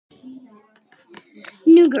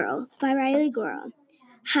Girl by Riley Gora.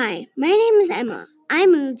 Hi, my name is Emma. I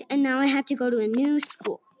moved and now I have to go to a new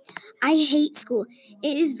school. I hate school.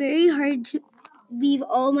 It is very hard to leave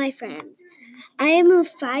all my friends. I have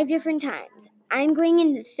moved 5 different times. I'm going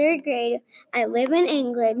into 3rd grade. I live in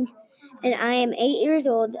England and I am 8 years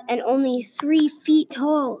old and only 3 feet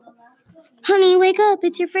tall. Honey, wake up.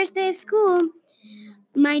 It's your first day of school.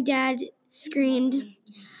 My dad screamed.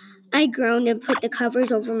 I groaned and put the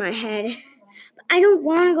covers over my head. I don't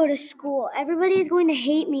want to go to school. Everybody is going to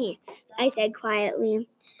hate me, I said quietly.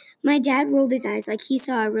 My dad rolled his eyes like he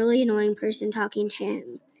saw a really annoying person talking to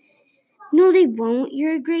him. No, they won't.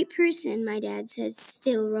 You're a great person, my dad said,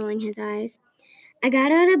 still rolling his eyes. I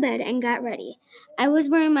got out of bed and got ready. I was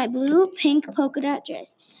wearing my blue, pink polka dot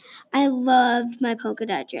dress. I loved my polka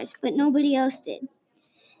dot dress, but nobody else did.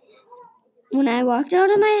 When I walked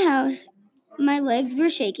out of my house, my legs were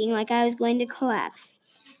shaking like I was going to collapse.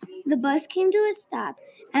 The bus came to a stop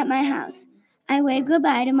at my house. I waved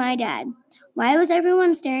goodbye to my dad. Why was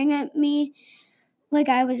everyone staring at me like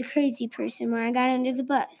I was a crazy person when I got into the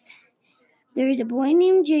bus? There was a boy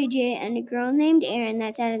named JJ and a girl named Erin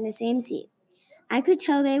that sat in the same seat. I could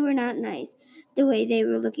tell they were not nice the way they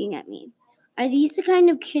were looking at me. Are these the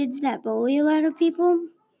kind of kids that bully a lot of people?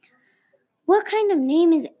 What kind of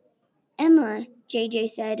name is Emma? JJ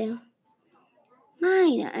said.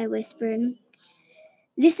 Mine, I whispered.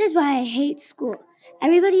 This is why I hate school.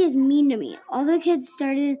 Everybody is mean to me. All the kids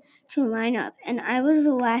started to line up, and I was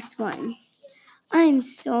the last one. I am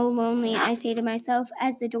so lonely, I say to myself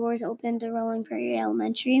as the doors opened to Rolling Prairie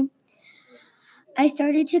Elementary. I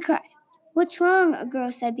started to cry. What's wrong? A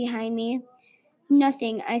girl said behind me.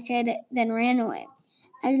 Nothing, I said, then ran away.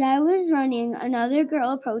 As I was running, another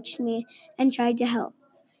girl approached me and tried to help.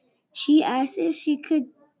 She asked if she could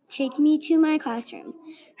take me to my classroom.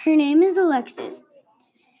 Her name is Alexis.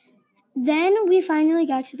 Then we finally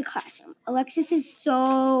got to the classroom. Alexis is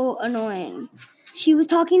so annoying. She was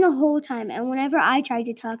talking the whole time, and whenever I tried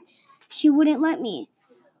to talk, she wouldn't let me.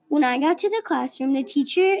 When I got to the classroom, the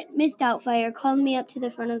teacher, Miss Doubtfire, called me up to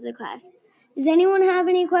the front of the class. Does anyone have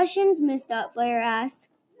any questions? Miss Doubtfire asked.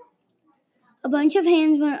 A bunch of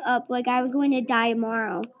hands went up like I was going to die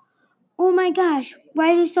tomorrow. Oh my gosh,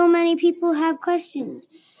 why do so many people have questions?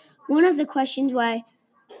 One of the questions why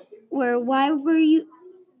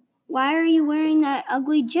are you wearing that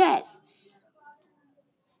ugly dress?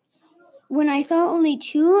 When I saw only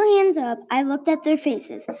 2 hands up, I looked at their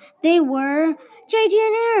faces. They were JJ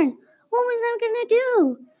and Erin. What was I going to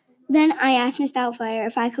do? Then I asked Miss Doubtfire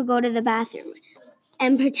if I could go to the bathroom,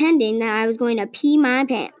 and pretending that I was going to pee my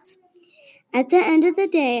pants. At the end of the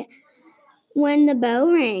day, when the bell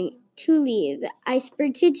rang to leave, I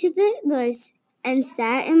sprinted to the bus and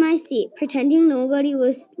sat in my seat, pretending nobody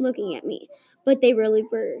was looking at me, but they really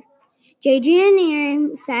were. JJ and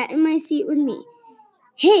Erin sat in my seat with me.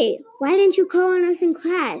 Hey, why didn't you call on us in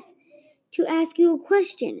class to ask you a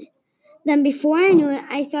question? Then before I knew it,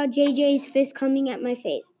 I saw JJ's fist coming at my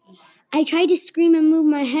face. I tried to scream and move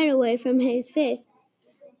my head away from his fist,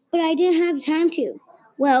 but I didn't have time to.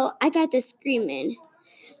 Well, I got the screaming,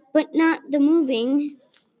 but not the moving.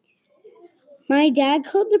 My dad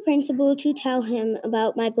called the principal to tell him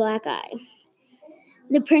about my black eye.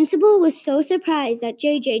 The principal was so surprised that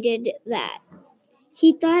JJ did that.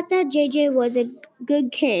 He thought that JJ was a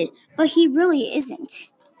good kid, but he really isn't.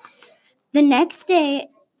 The next day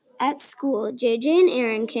at school, JJ and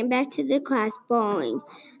Erin came back to the class bawling.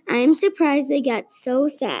 I am surprised they got so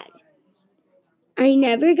sad. I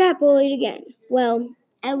never got bullied again. Well,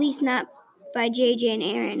 at least not by JJ and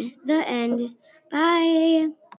Erin. The end. Bye.